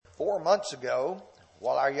4 months ago,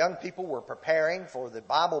 while our young people were preparing for the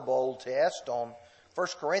Bible Bowl test on 1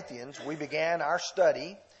 Corinthians, we began our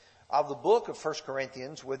study of the book of 1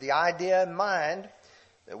 Corinthians with the idea in mind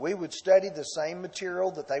that we would study the same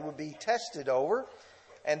material that they would be tested over,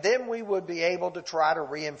 and then we would be able to try to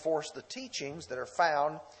reinforce the teachings that are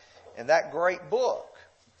found in that great book.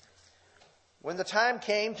 When the time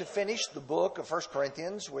came to finish the book of 1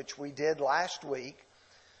 Corinthians, which we did last week,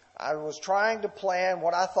 I was trying to plan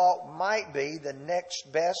what I thought might be the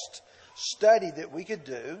next best study that we could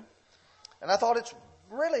do. And I thought it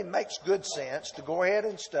really makes good sense to go ahead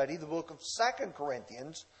and study the book of 2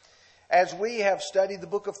 Corinthians as we have studied the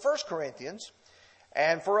book of 1 Corinthians,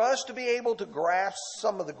 and for us to be able to grasp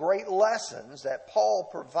some of the great lessons that Paul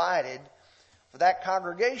provided for that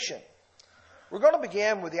congregation. We're going to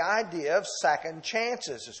begin with the idea of second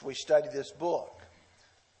chances as we study this book.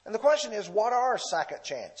 And the question is, what are second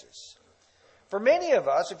chances? For many of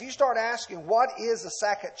us, if you start asking what is a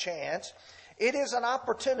second chance, it is an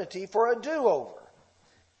opportunity for a do-over.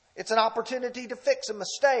 It's an opportunity to fix a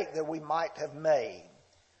mistake that we might have made.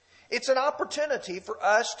 It's an opportunity for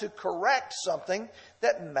us to correct something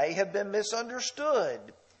that may have been misunderstood.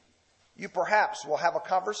 You perhaps will have a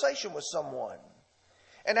conversation with someone.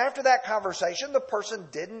 And after that conversation, the person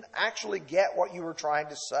didn't actually get what you were trying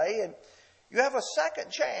to say, and you have a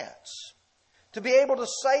second chance to be able to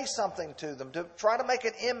say something to them, to try to make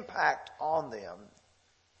an impact on them.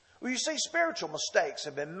 Well, you see, spiritual mistakes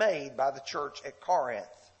have been made by the church at Corinth.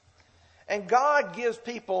 And God gives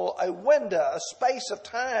people a window, a space of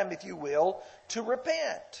time, if you will, to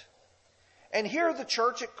repent. And here the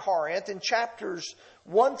church at Corinth in chapters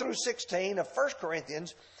 1 through 16 of 1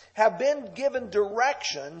 Corinthians have been given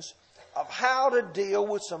directions of how to deal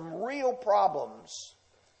with some real problems.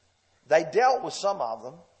 They dealt with some of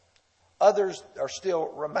them. Others are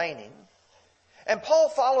still remaining. And Paul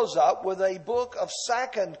follows up with a book of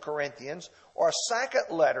 2 Corinthians, or a second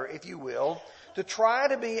letter, if you will, to try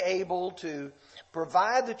to be able to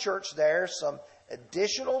provide the church there some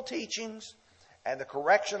additional teachings and the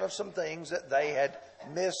correction of some things that they had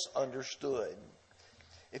misunderstood.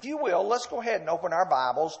 If you will, let's go ahead and open our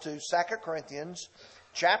Bibles to 2 Corinthians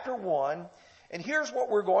chapter 1. And here's what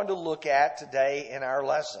we're going to look at today in our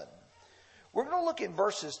lesson. We're going to look in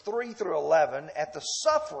verses 3 through 11 at the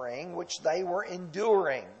suffering which they were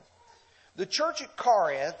enduring. The church at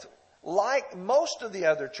Corinth, like most of the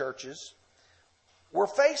other churches, were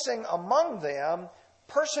facing among them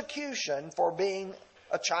persecution for being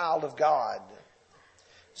a child of God.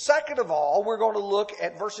 Second of all, we're going to look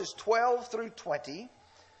at verses 12 through 20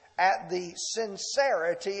 at the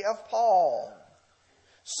sincerity of Paul.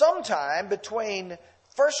 Sometime between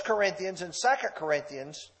 1 Corinthians and 2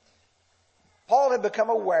 Corinthians, Paul had become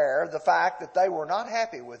aware of the fact that they were not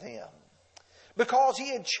happy with him because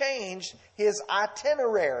he had changed his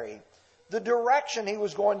itinerary, the direction he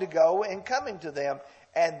was going to go in coming to them,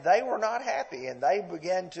 and they were not happy, and they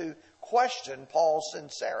began to question Paul's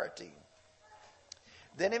sincerity.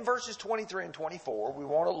 Then in verses 23 and 24, we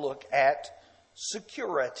want to look at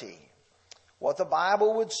security, what the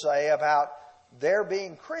Bible would say about their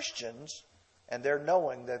being Christians and their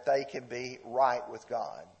knowing that they can be right with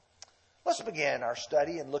God. Let's begin our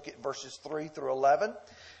study and look at verses 3 through 11.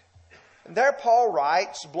 And there Paul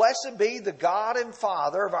writes, "Blessed be the God and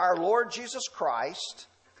Father of our Lord Jesus Christ,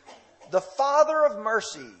 the Father of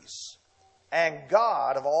mercies and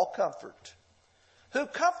God of all comfort, who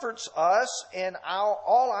comforts us in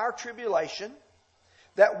all our tribulation,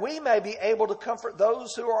 that we may be able to comfort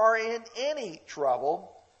those who are in any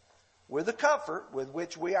trouble with the comfort with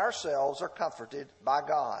which we ourselves are comforted by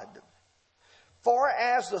God. For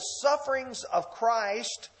as the sufferings of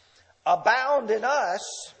Christ abound in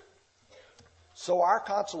us, so our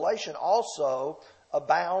consolation also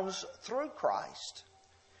abounds through Christ.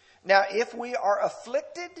 Now, if we are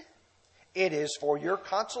afflicted, it is for your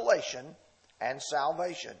consolation and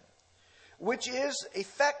salvation, which is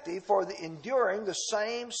effective for the enduring the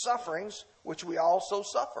same sufferings which we also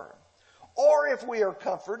suffer. Or if we are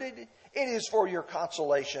comforted, it is for your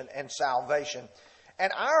consolation and salvation.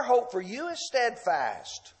 And our hope for you is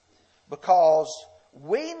steadfast, because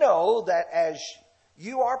we know that as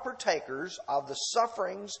you are partakers of the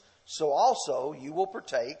sufferings, so also you will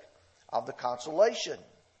partake of the consolation.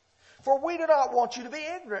 For we do not want you to be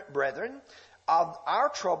ignorant, brethren, of our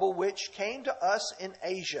trouble which came to us in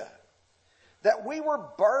Asia, that we were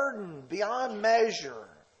burdened beyond measure,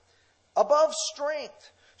 above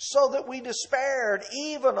strength, so that we despaired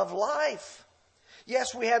even of life.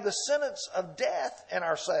 Yes, we had the sentence of death in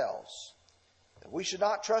ourselves, that we should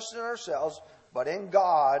not trust in ourselves, but in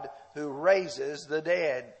God who raises the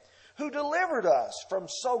dead, who delivered us from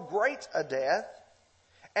so great a death,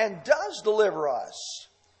 and does deliver us,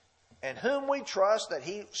 and whom we trust that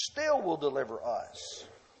He still will deliver us.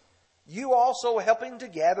 You also helping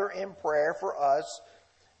together in prayer for us,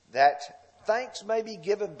 that thanks may be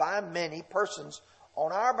given by many persons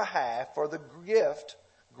on our behalf for the gift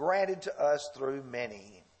granted to us through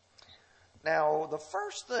many. Now, the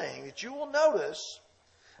first thing that you will notice,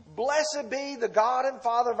 blessed be the God and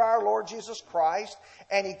Father of our Lord Jesus Christ,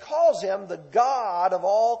 and He calls Him the God of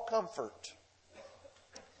all comfort.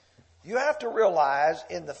 You have to realize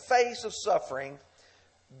in the face of suffering,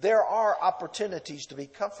 there are opportunities to be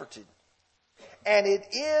comforted. And it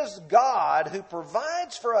is God who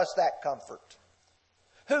provides for us that comfort,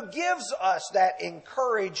 who gives us that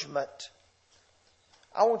encouragement.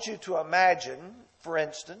 I want you to imagine, for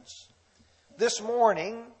instance, this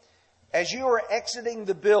morning, as you are exiting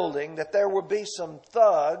the building, that there would be some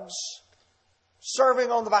thugs serving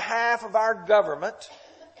on the behalf of our government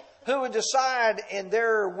who would decide in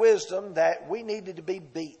their wisdom that we needed to be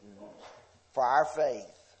beaten for our faith.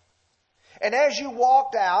 And as you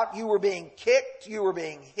walked out, you were being kicked, you were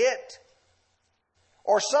being hit,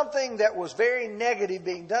 or something that was very negative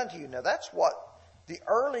being done to you. Now, that's what the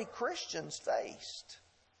early Christians faced.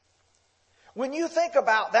 When you think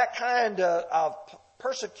about that kind of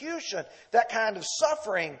persecution, that kind of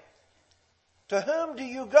suffering, to whom do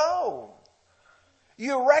you go?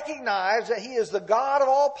 You recognize that He is the God of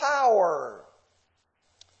all power.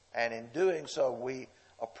 And in doing so, we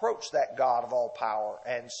approach that God of all power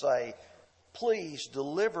and say, please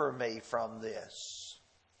deliver me from this.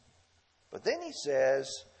 But then He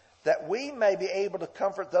says that we may be able to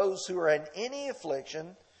comfort those who are in any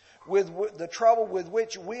affliction with the trouble with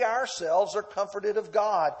which we ourselves are comforted of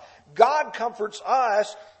God. God comforts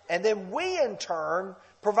us, and then we in turn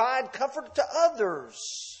provide comfort to others.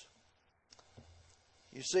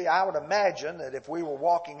 You see, I would imagine that if we were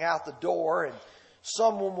walking out the door and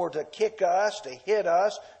someone were to kick us, to hit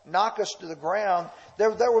us, knock us to the ground,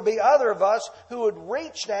 there would be other of us who would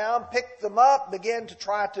reach down, pick them up, begin to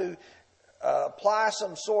try to apply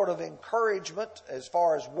some sort of encouragement as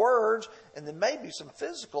far as words, and then maybe some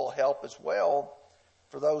physical help as well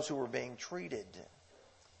for those who were being treated.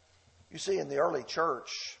 You see, in the early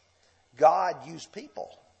church, God used people.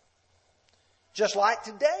 Just like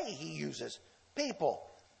today, He uses people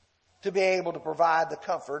to be able to provide the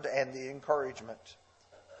comfort and the encouragement.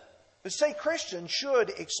 But see, Christians should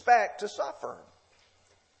expect to suffer.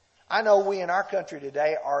 I know we in our country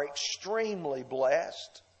today are extremely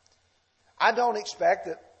blessed. I don't expect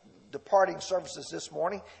that departing services this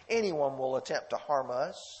morning, anyone will attempt to harm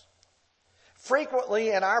us. Frequently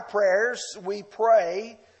in our prayers, we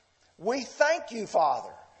pray, we thank you,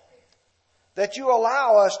 Father, that you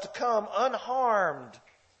allow us to come unharmed,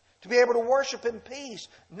 to be able to worship in peace.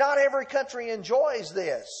 Not every country enjoys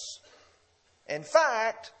this. In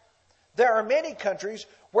fact, there are many countries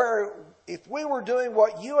where if we were doing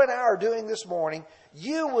what you and I are doing this morning,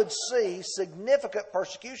 you would see significant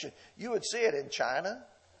persecution. You would see it in China.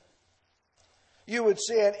 You would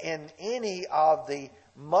see it in any of the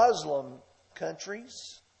Muslim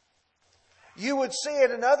countries. You would see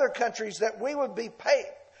it in other countries that we would be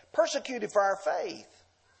persecuted for our faith.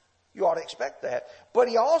 You ought to expect that. But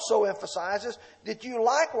he also emphasizes that you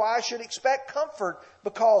likewise should expect comfort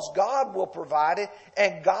because God will provide it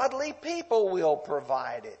and godly people will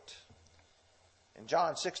provide it. In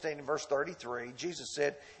John 16 and verse 33, Jesus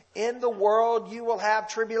said, in the world you will have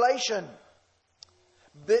tribulation.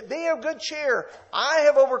 Be of good cheer. I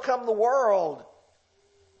have overcome the world.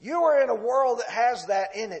 You are in a world that has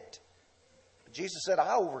that in it. But Jesus said,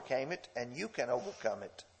 I overcame it and you can overcome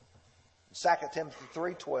it. 2 Timothy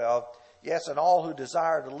 3:12, yes, and all who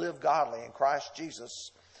desire to live godly in Christ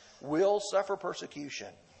Jesus will suffer persecution.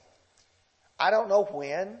 I don't know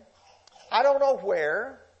when, I don't know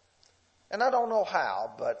where, and I don't know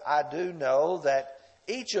how, but I do know that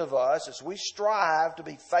each of us, as we strive to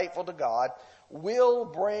be faithful to God, will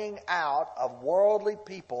bring out of worldly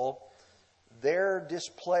people their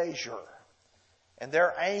displeasure and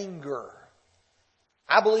their anger.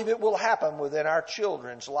 I believe it will happen within our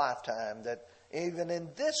children's lifetime that even in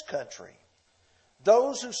this country,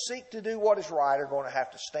 those who seek to do what is right are going to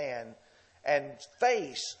have to stand and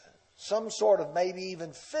face some sort of maybe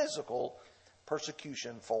even physical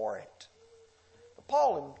persecution for it. But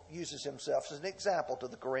Paul uses himself as an example to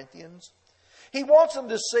the Corinthians. He wants them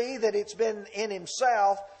to see that it's been in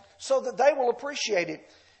himself so that they will appreciate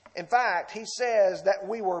it. In fact, he says that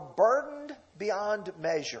we were burdened beyond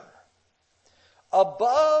measure,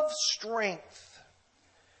 above strength,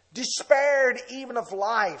 despaired even of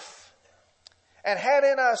life, and had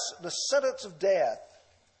in us the sentence of death.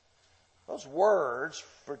 Those words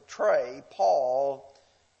portray Paul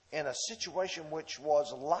in a situation which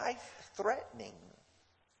was life-threatening.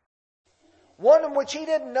 One in which he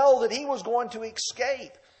didn't know that he was going to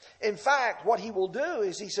escape. In fact, what he will do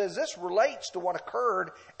is he says this relates to what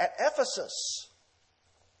occurred at Ephesus.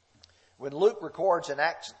 When Luke records in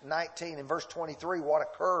Acts 19 in verse 23 what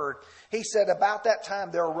occurred, he said, about that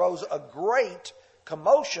time there arose a great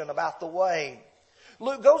commotion about the way.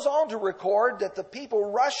 Luke goes on to record that the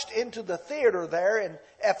people rushed into the theater there in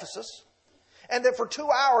Ephesus, and that for 2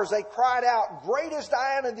 hours they cried out, "Great is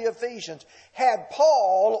Diana of the Ephesians." Had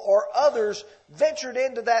Paul or others ventured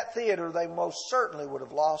into that theater, they most certainly would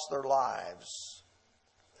have lost their lives.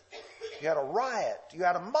 You had a riot. You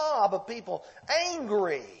had a mob of people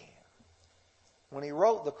angry. When he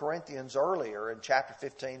wrote the Corinthians earlier in chapter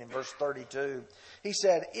 15 and verse 32, he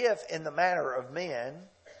said, "If in the manner of men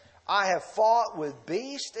I have fought with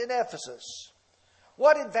beasts in Ephesus,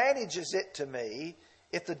 what advantage is it to me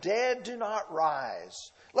if the dead do not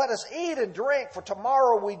rise? Let us eat and drink, for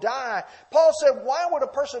tomorrow we die." Paul said, why would a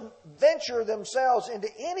person venture themselves into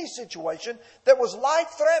any situation that was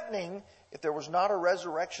life-threatening if there was not a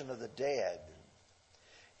resurrection of the dead?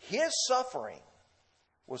 His suffering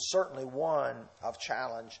was certainly one of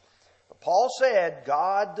challenge. But Paul said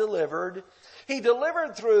God delivered. He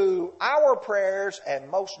delivered through our prayers and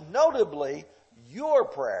most notably your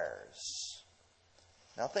prayers.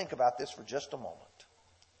 Now think about this for just a moment.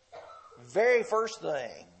 Very first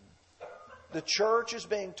thing, the church is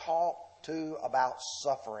being taught to about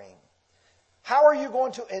suffering. How are you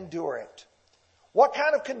going to endure it? What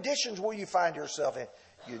kind of conditions will you find yourself in?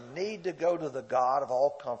 You need to go to the God of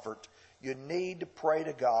all comfort. You need to pray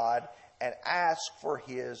to God and ask for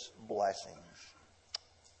His blessings.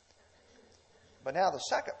 But now the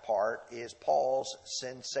second part is Paul's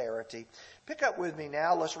sincerity. Pick up with me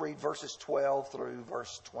now. Let's read verses 12 through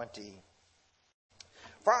verse 20.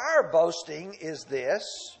 "For our boasting is this,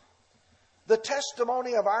 the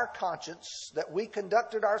testimony of our conscience, that we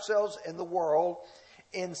conducted ourselves in the world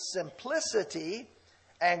in simplicity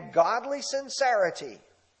and godly sincerity,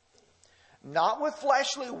 not with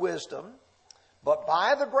fleshly wisdom, but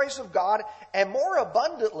by the grace of God, and more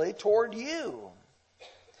abundantly toward you.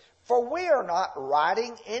 For we are not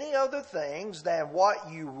writing any other things than what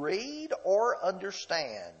you read or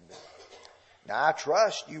understand. Now I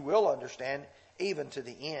trust you will understand even to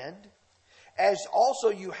the end, as also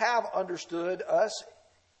you have understood us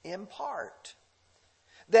in part,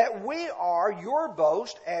 that we are your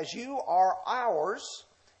boast as you are ours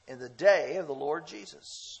in the day of the Lord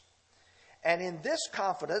Jesus. And in this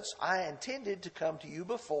confidence I intended to come to you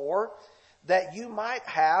before, that you might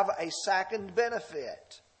have a second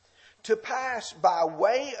benefit, to pass by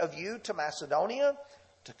way of you to Macedonia,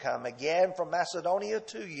 to come again from Macedonia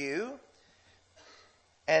to you,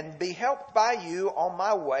 and be helped by you on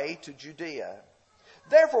my way to Judea.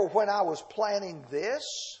 Therefore, when I was planning this,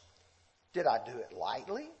 did I do it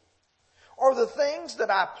lightly? Or the things that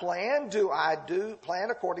I plan, do I plan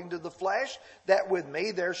according to the flesh, that with me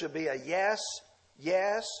there should be a yes,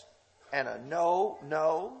 yes, and a no,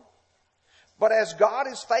 no? But as God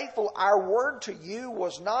is faithful, our word to you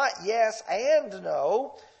was not yes and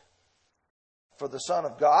no, for the Son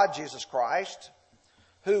of God, Jesus Christ,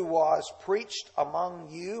 who was preached among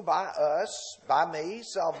you by us, by me,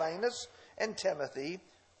 Silvanus, and Timothy,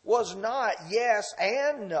 was not yes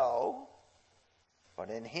and no, but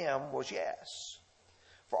in him was yes.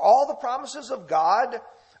 For all the promises of God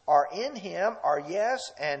are in him, are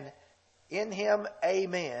yes, and in him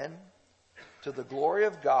amen, to the glory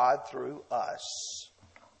of God through us.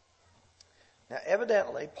 Now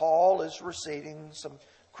evidently, Paul is receiving some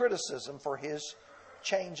criticism for his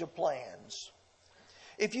change of plans.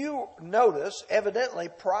 If you notice, evidently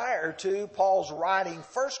prior to Paul's writing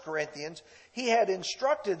 1 Corinthians, he had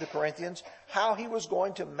instructed the Corinthians how he was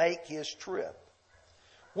going to make his trip.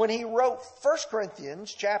 When he wrote 1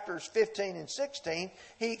 Corinthians chapters 15 and 16,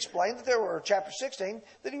 he explained that chapter 16,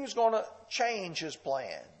 that he was going to change his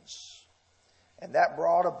plans. And that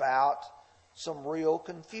brought about some real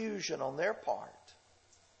confusion on their part.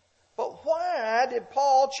 But why did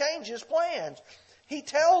Paul change his plans? He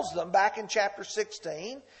tells them back in chapter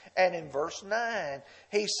 16 and in verse 9.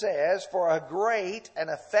 He says, "For a great and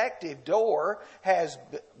effective door has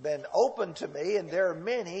been opened to me, and there are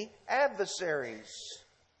many adversaries."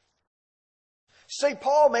 See,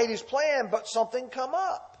 Paul made his plan, but something come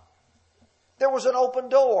up. There was an open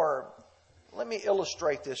door. Let me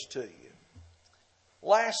illustrate this to you.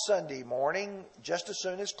 Last Sunday morning, just as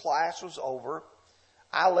soon as class was over,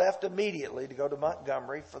 I left immediately to go to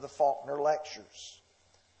Montgomery for the Faulkner lectures.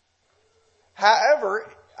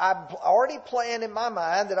 However, I already planned in my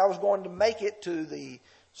mind that I was going to make it to the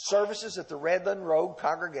services at the Redland Road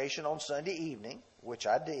congregation on Sunday evening, which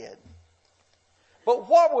I did. But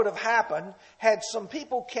what would have happened had some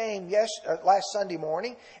people came last Sunday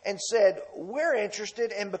morning and said, we're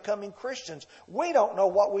interested in becoming Christians. We don't know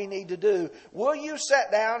what we need to do. Will you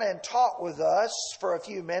sit down and talk with us for a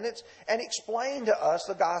few minutes and explain to us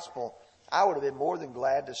the gospel? I would have been more than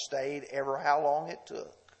glad to stay ever how long it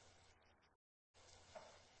took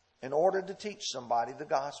in order to teach somebody the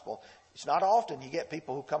gospel. It's not often you get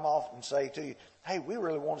people who come off and say to you, hey, we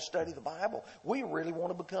really want to study the Bible. We really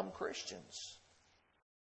want to become Christians.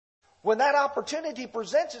 When that opportunity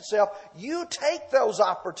presents itself, you take those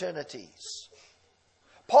opportunities.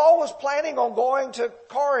 Paul was planning on going to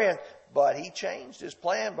Corinth, but he changed his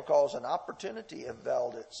plan because an opportunity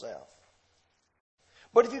availed itself.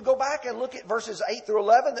 But if you go back and look at verses 8 through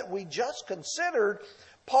 11 that we just considered,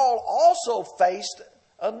 Paul also faced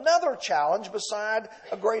another challenge beside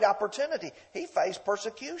a great opportunity. He faced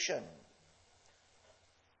persecution.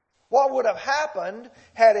 What would have happened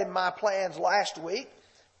had in my plans last week,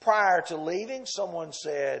 prior to leaving, someone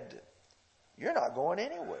said, you're not going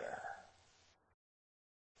anywhere.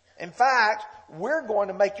 In fact, we're going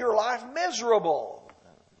to make your life miserable.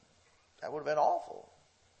 That would have been awful.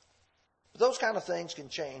 But those kind of things can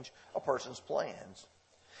change a person's plans.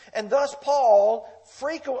 And thus Paul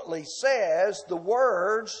frequently says the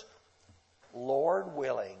words, Lord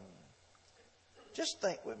willing. Just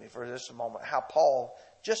think with me for just a moment how Paul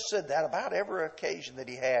just said that about every occasion that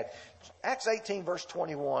he had. Acts 18 verse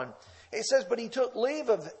 21. It says, but he took leave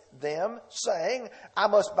of them, saying, I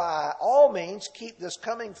must by all means keep this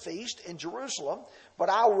coming feast in Jerusalem, but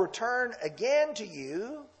I will return again to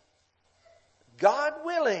you, God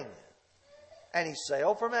willing. And he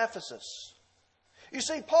sailed from Ephesus. You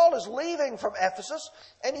see, Paul is leaving from Ephesus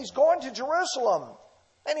and he's going to Jerusalem.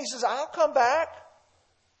 And he says, I'll come back,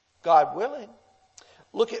 God willing.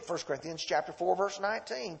 Look at 1 Corinthians chapter 4, verse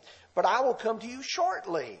 19. But I will come to you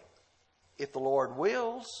shortly, if the Lord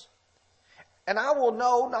wills. And I will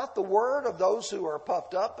know not the word of those who are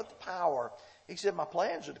puffed up, but the power. He said, my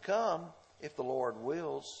plans are to come, if the Lord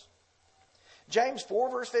wills. James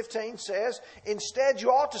 4 verse 15 says, instead you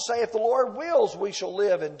ought to say, if the Lord wills, we shall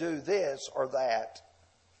live and do this or that.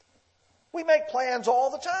 We make plans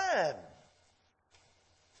all the time.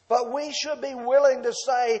 But we should be willing to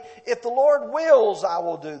say, if the Lord wills, I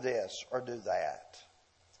will do this or do that.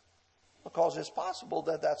 Because it's possible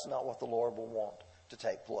that that's not what the Lord will want to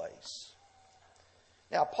take place.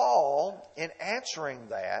 Now, Paul, in answering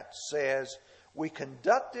that, says, we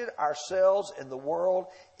conducted ourselves in the world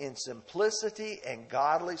in simplicity and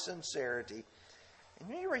godly sincerity. And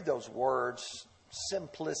when you read those words,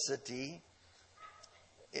 simplicity,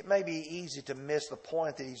 it may be easy to miss the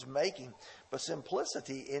point that he's making, but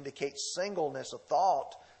simplicity indicates singleness of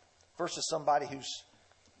thought versus somebody who's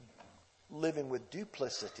living with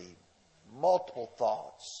duplicity, multiple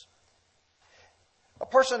thoughts. A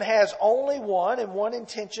person has only one and one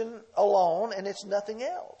intention alone, and it's nothing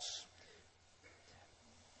else.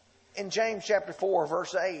 In James chapter 4,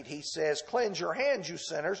 verse 8, he says, cleanse your hands, you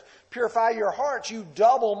sinners. Purify your hearts, you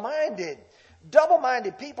double-minded.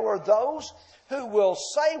 Double-minded people are those who will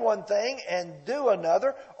say one thing and do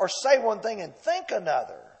another, or say one thing and think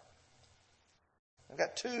another. I've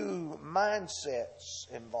got two mindsets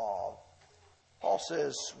involved. Paul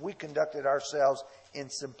says we conducted ourselves in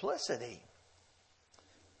simplicity,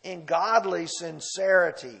 in godly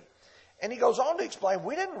sincerity. And he goes on to explain,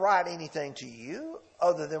 we didn't write anything to you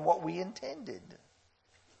other than what we intended.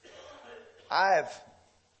 I've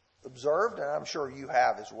observed, and I'm sure you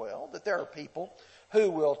have as well, that there are people who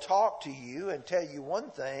will talk to you and tell you one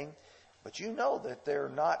thing, but you know that they're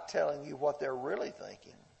not telling you what they're really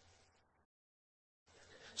thinking.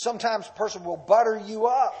 Sometimes a person will butter you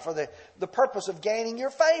up for the purpose of gaining your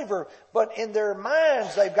favor, but in their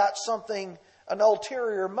minds they've got something, an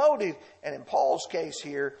ulterior motive. And in Paul's case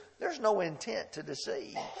here, there's no intent to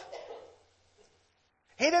deceive.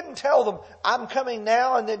 He didn't tell them, I'm coming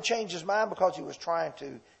now, and then change his mind because he was trying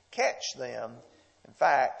to catch them. In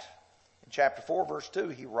fact, in chapter 4, verse 2,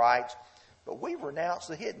 he writes, but we renounce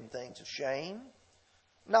the hidden things of shame,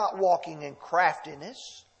 not walking in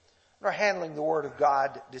craftiness, nor handling the word of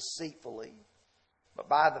God deceitfully, but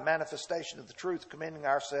by the manifestation of the truth, commending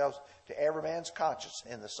ourselves to every man's conscience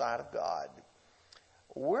in the sight of God.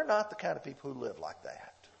 We're not the kind of people who live like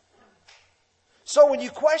that. So when you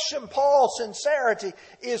question Paul's sincerity,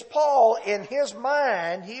 is Paul in his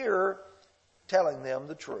mind here telling them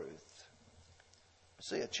the truth?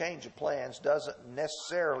 See, a change of plans doesn't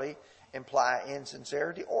necessarily imply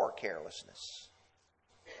insincerity or carelessness.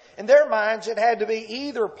 In their minds, it had to be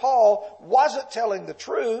either Paul wasn't telling the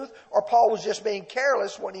truth or Paul was just being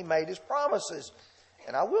careless when he made his promises.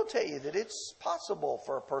 And I will tell you that it's possible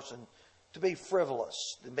for a person to be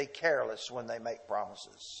frivolous and be careless when they make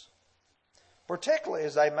promises, particularly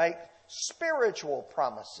as they make spiritual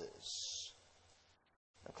promises.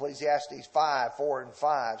 Ecclesiastes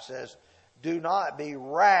 5:4-5 says, "Do not be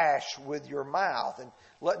rash with your mouth, and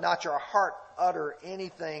let not your heart utter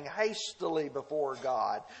anything hastily before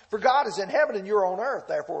God. For God is in heaven and you're on earth,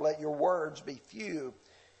 therefore let your words be few."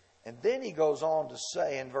 And then he goes on to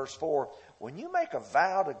say in verse 4, "When you make a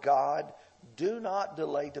vow to God, do not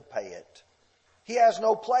delay to pay it. He has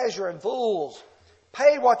no pleasure in fools.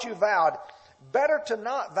 Pay what you vowed. Better to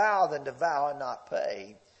not vow than to vow and not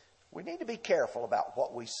pay." We need to be careful about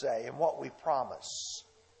what we say and what we promise.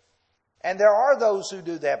 And there are those who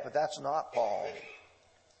do that, but that's not Paul.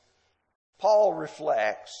 Paul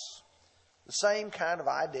reflects the same kind of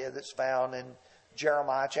idea that's found in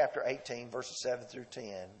Jeremiah chapter 18, verses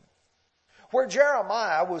 7-10. Where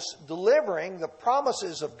Jeremiah was delivering the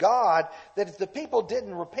promises of God that if the people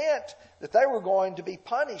didn't repent, that they were going to be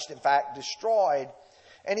punished, in fact, destroyed.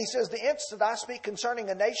 And he says, "The instant I speak concerning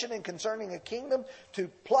a nation and concerning a kingdom, to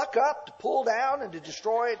pluck up, to pull down, and to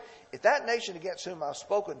destroy it, if that nation against whom I've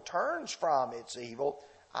spoken turns from its evil,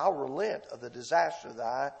 I'll relent of the disaster that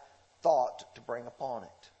I thought to bring upon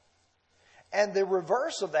it." And the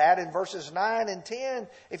reverse of that in verses 9 and 10,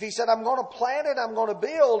 if he said, "I'm going to plant it, I'm going to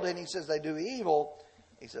build," and he says they do evil,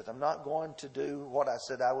 he says, "I'm not going to do what I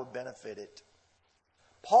said I would benefit it."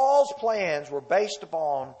 Paul's plans were based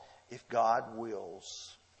upon if God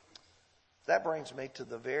wills. That brings me to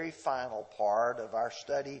the very final part of our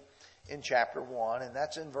study in chapter 1, and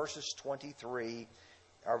that's in verses 21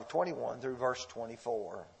 through verse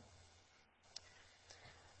 24.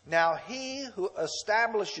 "Now he who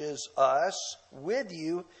establishes us with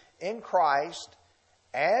you in Christ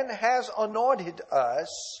and has anointed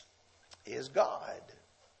us is God,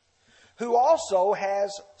 who also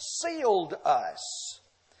has sealed us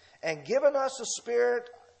and given us a Spirit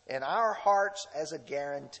in our hearts as a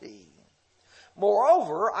guarantee.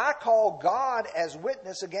 Moreover, I call God as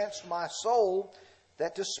witness against my soul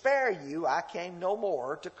that to spare you I came no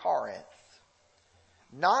more to Corinth.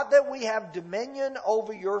 Not that we have dominion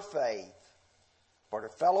over your faith, but are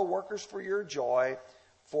fellow workers for your joy,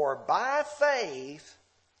 for by faith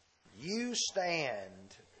you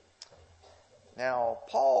stand." Now,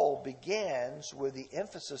 Paul begins with the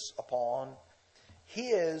emphasis upon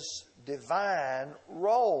his divine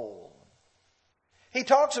role. He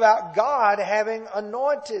talks about God having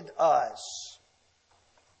anointed us.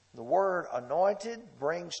 The word anointed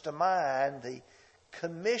brings to mind the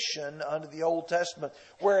commission under the Old Testament,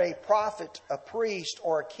 where a prophet, a priest,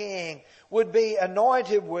 or a king would be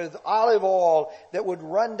anointed with olive oil that would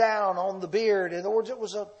run down on the beard. In other words, it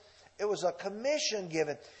was a commission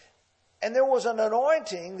given. And there was an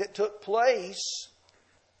anointing that took place,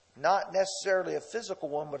 not necessarily a physical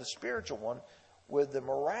one, but a spiritual one, with the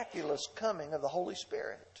miraculous coming of the Holy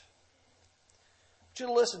Spirit. I want you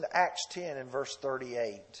to listen to Acts 10 and verse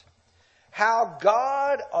 38. "How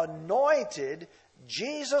God anointed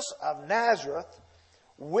Jesus of Nazareth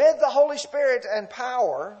with the Holy Spirit and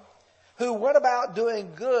power, who went about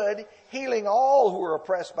doing good, healing all who were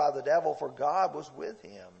oppressed by the devil, for God was with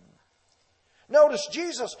him." Notice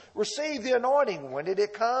Jesus received the anointing. When did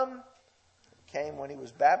it come? It came when he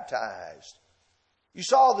was baptized. You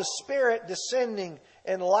saw the Spirit descending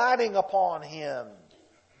and lighting upon him.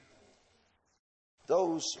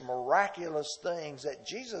 Those miraculous things that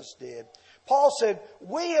Jesus did. Paul said,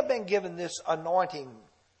 we have been given this anointing.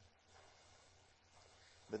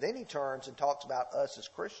 But then he turns and talks about us as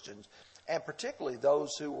Christians, and particularly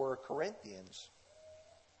those who were Corinthians.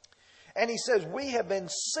 And he says, we have been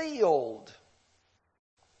sealed.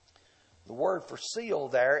 The word for seal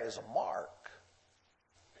there is a mark.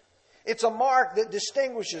 It's a mark that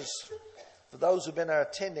distinguishes. For those who've been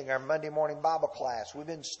attending our Monday morning Bible class, we've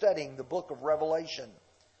been studying the book of Revelation.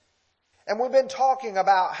 And we've been talking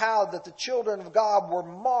about how that the children of God were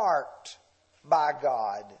marked by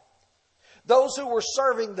God. Those who were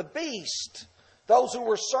serving the beast, those who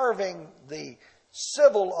were serving the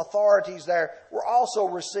civil authorities there, were also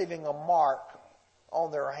receiving a mark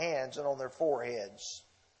on their hands and on their foreheads.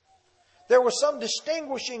 There was some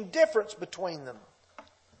distinguishing difference between them.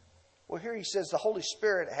 Well, here he says the Holy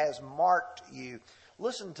Spirit has marked you.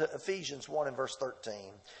 Listen to Ephesians 1 and verse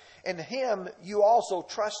 13. "In him you also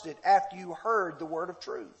trusted after you heard the word of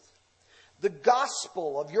truth, the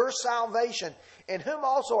gospel of your salvation, in whom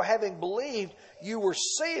also having believed you were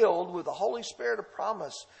sealed with the Holy Spirit of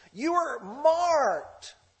promise." You were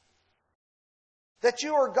marked. that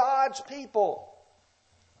you are God's people.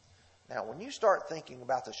 Now, when you start thinking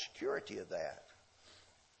about the security of that,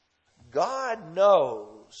 God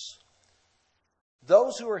knows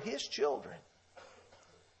those who are His children.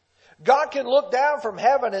 God can look down from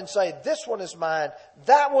heaven and say, this one is mine,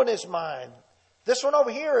 that one is mine, this one over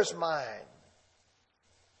here is mine.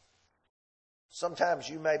 Sometimes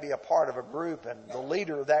you may be a part of a group and the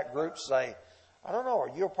leader of that group say, I don't know,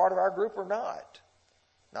 are you a part of our group or not?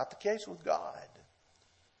 Not the case with God.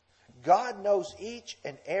 God knows each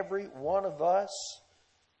and every one of us,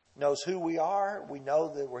 knows who we are. We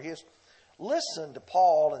know that we're His. Listen to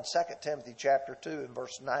Paul in 2 Timothy chapter 2 and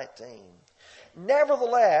verse 19.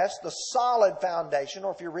 Nevertheless, the solid foundation,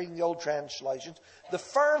 or if you're reading the old translations, the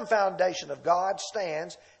firm foundation of God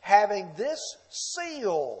stands, having this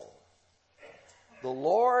seal. The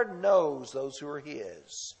Lord knows those who are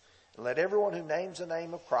His. And let everyone who names the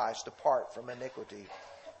name of Christ depart from iniquity.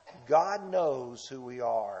 God knows who we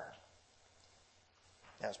are.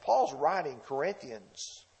 Now, as Paul's writing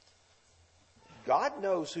Corinthians, God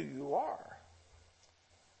knows who you are.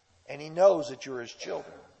 And He knows that you're His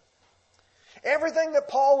children. Everything that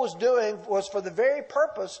Paul was doing was for the very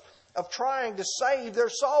purpose of trying to save their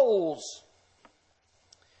souls.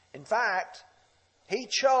 In fact, he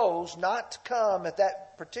chose not to come at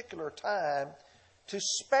that particular time to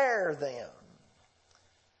spare them.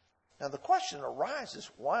 Now the question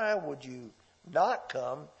arises, why would you not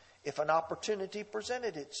come if an opportunity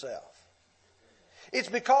presented itself? It's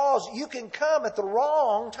because you can come at the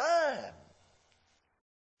wrong time.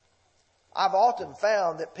 I've often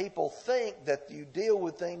found that people think that you deal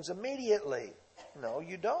with things immediately. No,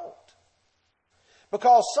 you don't.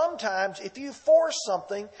 Because sometimes if you force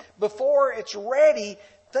something before it's ready,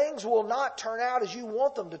 things will not turn out as you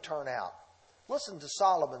want them to turn out. Listen to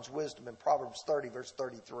Solomon's wisdom in Proverbs 30, verse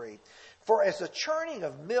 33. For as the churning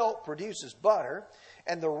of milk produces butter,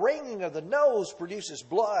 and the wringing of the nose produces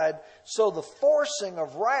blood, so the forcing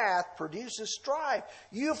of wrath produces strife.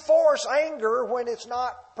 You force anger when it's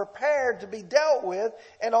not prepared to be dealt with,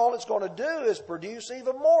 and all it's going to do is produce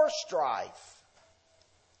even more strife.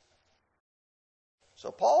 So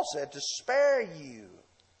Paul said, to spare you,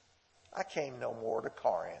 I came no more to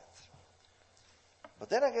Corinth. But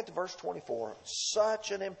then I get to verse 24, such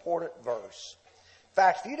an important verse. In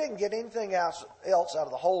fact, if you didn't get anything else out of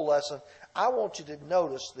the whole lesson, I want you to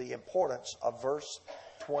notice the importance of verse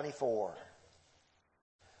 24.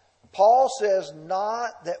 Paul says,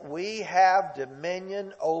 not that we have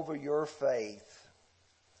dominion over your faith.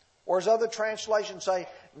 Or as other translations say,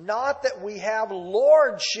 not that we have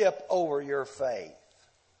lordship over your faith.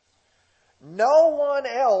 No one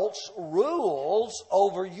else rules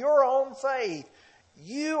over your own faith.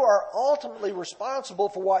 You are ultimately responsible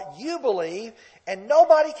for what you believe, and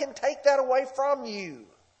nobody can take that away from you.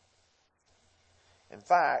 In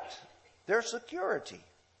fact, there's security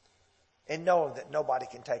in knowing that nobody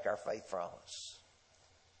can take our faith from us.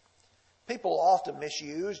 People often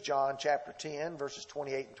misuse John chapter 10, verses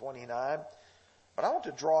 28 and 29, but I want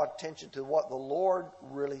to draw attention to what the Lord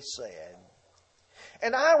really said.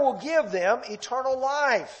 And I will give them eternal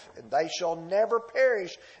life, and they shall never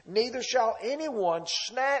perish, neither shall anyone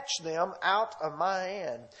snatch them out of my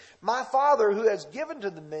hand. My Father, who has given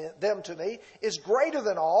them to me, is greater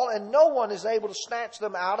than all, and no one is able to snatch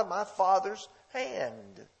them out of my Father's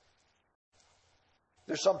hand.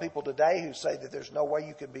 There's some people today who say that there's no way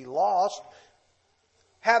you can be lost,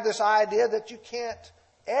 have this idea that you can't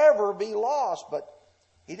ever be lost, but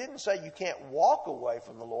He didn't say you can't walk away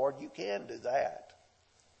from the Lord. You can do that.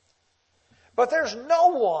 But there's no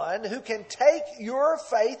one who can take your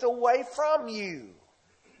faith away from you.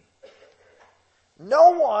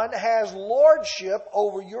 No one has lordship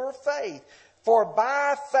over your faith, for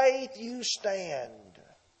by faith you stand.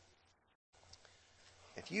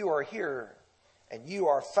 If you are here and you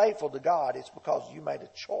are faithful to God, it's because you made a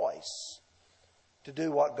choice to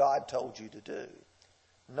do what God told you to do.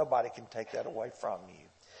 Nobody can take that away from you.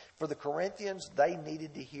 For the Corinthians, they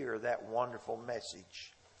needed to hear that wonderful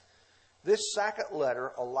message. This second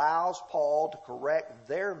letter allows Paul to correct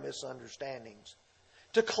their misunderstandings,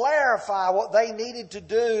 to clarify what they needed to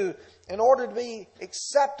do in order to be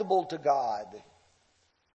acceptable to God.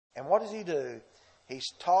 And what does he do? He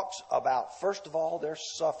talks about, first of all, their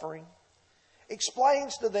suffering,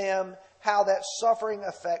 explains to them how that suffering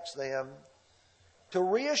affects them, to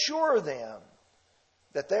reassure them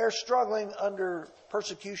that their struggling under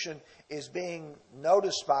persecution is being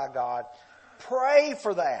noticed by God. Pray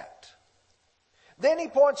for that. Then he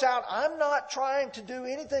points out, I'm not trying to do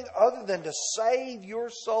anything other than to save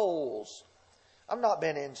your souls. I've not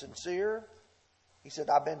been insincere. He said,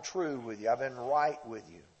 I've been true with you. I've been right with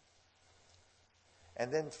you.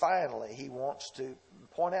 And then finally, he wants to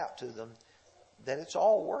point out to them that it's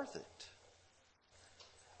all worth it.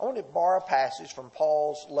 I want to borrow a passage from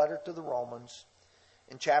Paul's letter to the Romans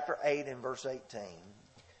in chapter 8 and verse 18.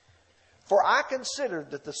 For I consider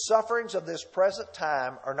that the sufferings of this present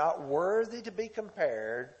time are not worthy to be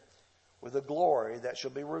compared with the glory that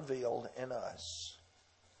shall be revealed in us.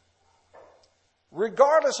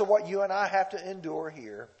 Regardless of what you and I have to endure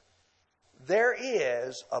here, there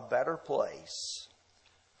is a better place.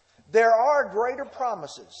 There are greater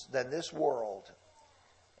promises than this world.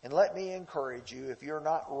 And let me encourage you, if you're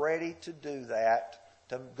not ready to do that,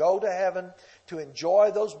 to go to heaven, to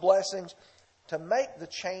enjoy those blessings, to make the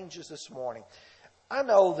changes this morning. I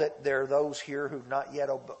know that there are those here who've not yet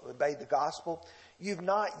obeyed the gospel. You've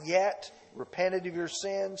not yet repented of your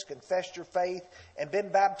sins, confessed your faith, and been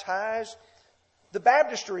baptized. The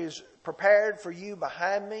baptistry is prepared for you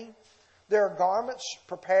behind me. There are garments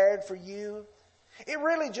prepared for you. It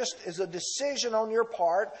really just is a decision on your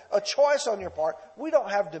part, a choice on your part. We don't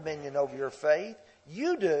have dominion over your faith.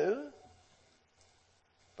 You do.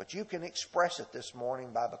 But you can express it this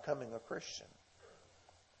morning by becoming a Christian.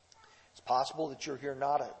 It's possible that you're here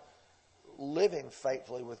not living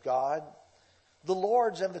faithfully with God. The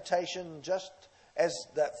Lord's invitation, just as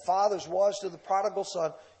that Father's was to the prodigal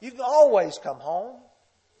son, you can always come home.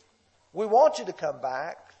 We want you to come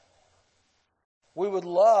back. We would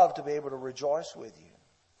love to be able to rejoice with you.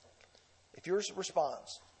 If your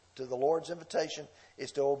response to the Lord's invitation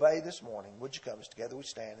is to obey this morning, would you come as together we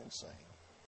stand and sing?